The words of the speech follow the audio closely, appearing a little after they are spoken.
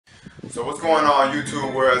So what's going on,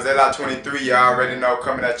 YouTube world? Zella23, y'all already know,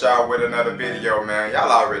 coming at y'all with another video, man.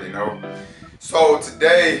 Y'all already know. So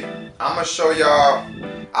today, I'm gonna show y'all,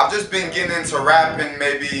 I've just been getting into rapping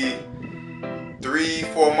maybe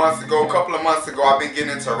 3-4 months ago, a couple of months ago. I've been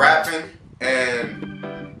getting into rapping,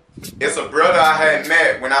 and it's a brother I had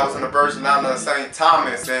met when I was in the Virgin Island of St.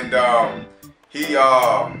 Thomas, and he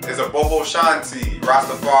is a Bobo Shanti,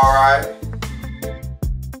 Rastafari,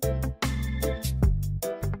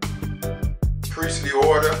 priestly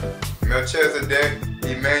order, Melchizedek,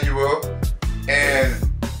 Emmanuel, and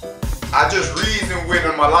I just reasoned with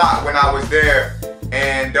him a lot when I was there,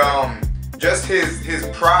 and just his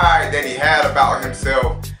pride that he had about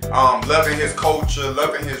himself, loving his culture,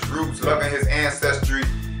 loving his roots, loving his ancestry,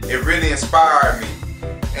 it really inspired me.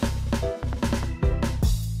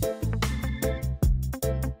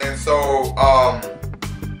 And so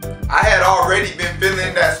I had already been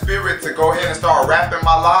feeling that spirit to go ahead and start rapping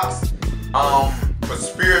my locks for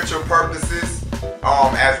spiritual purposes,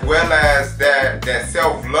 as well as that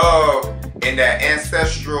self-love and that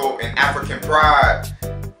ancestral and African pride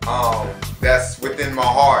that's within my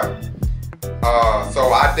heart.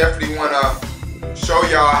 So I definitely want to show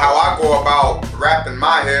y'all how I go about wrapping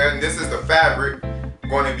my hair, and this is the fabric I'm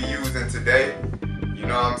going to be using today. You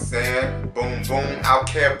know what I'm saying? Boom boom,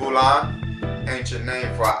 Alker Bulan, ancient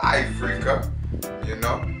name for Africa, you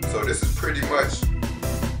know? So this is pretty much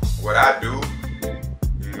what I do,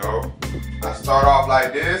 you know. I start off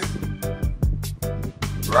like this,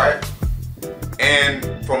 right? And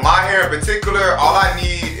for my hair in particular, all I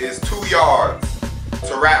need is 2 yards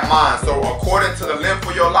to wrap mine. So according to the length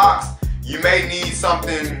of your locks, you may need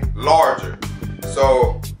something larger.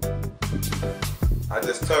 So I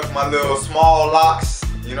just tuck my little small locks,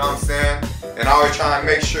 you know what I'm saying? And I always try and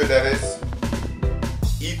make sure that it's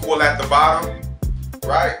equal at the bottom,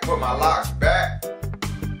 right? Put my locks back.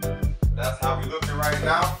 That's how we looking right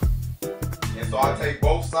now. And so I take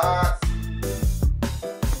both sides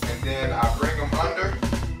and then I bring them under,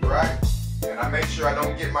 right? And I make sure I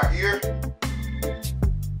don't get my ear.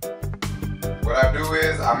 What I do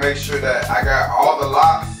is I make sure that I got all the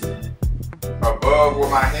locks above where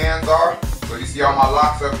my hands are. So you see all my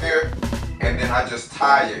locks up here, and then I just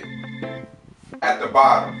tie it at the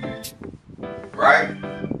bottom, right?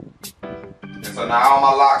 And so now all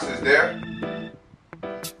my locks is there.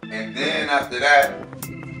 And then after that,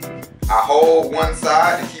 I hold one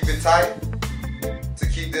side to keep it tight, to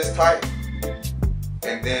keep this tight.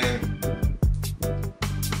 And then,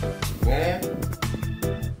 boom.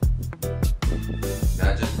 And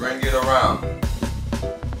I just bring it around.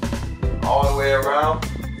 All the way around.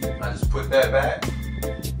 I just put that back.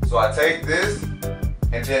 So I take this,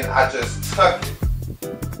 and then I just tuck it.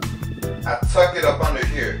 I tuck it up under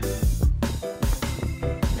here.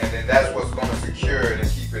 And then that's what's going to secure it and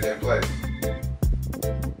keep it in place.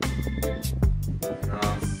 You know what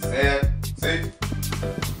I'm saying? See?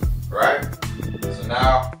 Right? So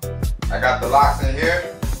now I got the locks in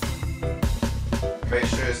here. Make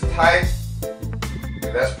sure it's tight.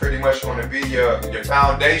 And that's pretty much going to be your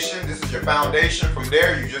foundation. This is your foundation. From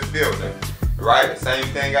there, you just building. Right? Same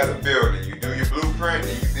thing as a building. You do your blueprint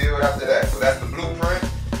and you build after that. So that's the blueprint.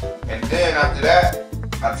 And then after that,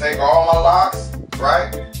 I take all my locks,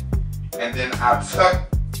 right? And then I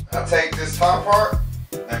take this top part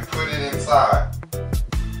and put it inside.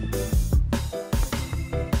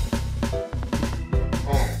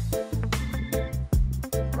 Boom.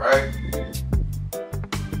 Right?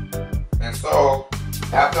 And so,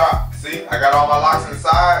 after I got all my locks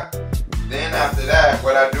inside, then after that,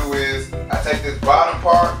 what I do is, I take this bottom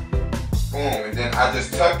part, boom, and then I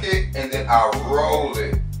just tuck it, and then I roll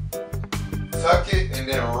it. Tuck it, and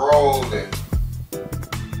then roll it.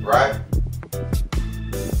 Right?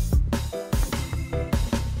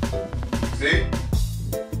 See?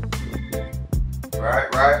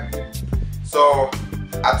 Right? So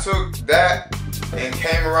I took that and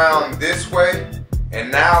came around this way,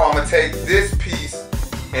 and now I'm gonna take this piece,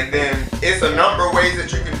 and then it's a number of ways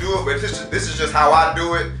that you can do it, but this is just how I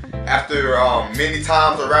do it. After many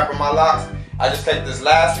times of wrapping my locks, I just take this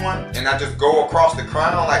last one and I just go across the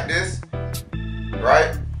crown like this,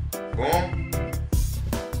 right? Boom.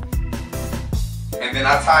 And then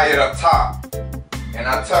I tie it up top, and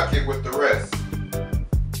I tuck it with the rest.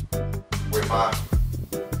 With my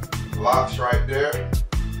locks right there.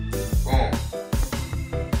 Boom.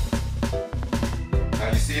 Now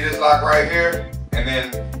you see this lock right here? And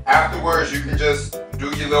then afterwards you can just do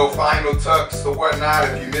your little final tucks or whatnot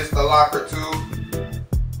if you missed a lock or two.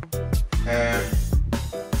 And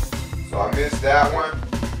so I missed that one.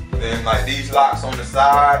 Then like these locks on the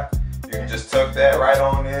side, you can just tuck that right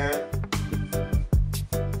on in.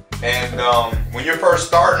 And when you're first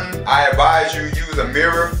starting, I advise you use a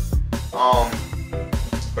mirror.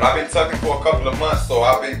 But I've been tucking for a couple of months, so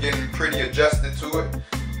I've been getting pretty adjusted to it.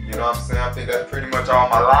 You know what I'm saying? I think that's pretty much all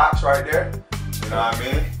my locks right there. You know what I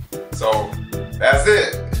mean? So that's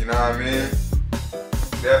it. You know what I mean?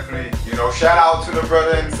 Definitely, you know, shout out to the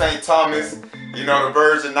brother in St. Thomas. You know, the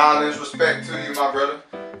Virgin Islands. Respect to you, my brother.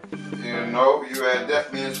 You know, you had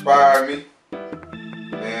definitely inspired me.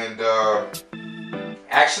 And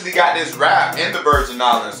actually got this wrap in the Virgin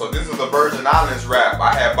Islands. So this is a Virgin Islands wrap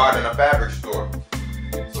I had bought in a fabric store.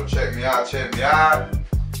 So check me out, check me out. You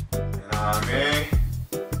know what I mean?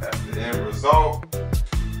 That's the end result.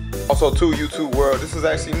 Also too, YouTube world, this is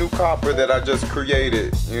actually new copper that I just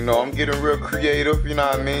created. You know, I'm getting real creative, you know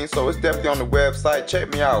what I mean? So it's definitely on the website.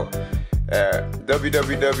 Check me out at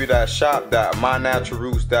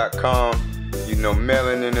www.shop.mynaturalroots.com. You know,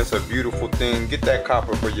 melanin is a beautiful thing. Get that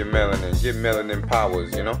copper for your melanin. Get melanin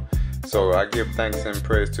powers, you know? So I give thanks and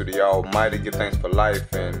praise to the Almighty. Give thanks for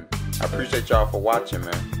life. And I appreciate y'all for watching,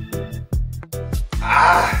 man.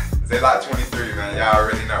 Zaylock 23, man. Y'all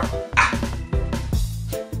already know.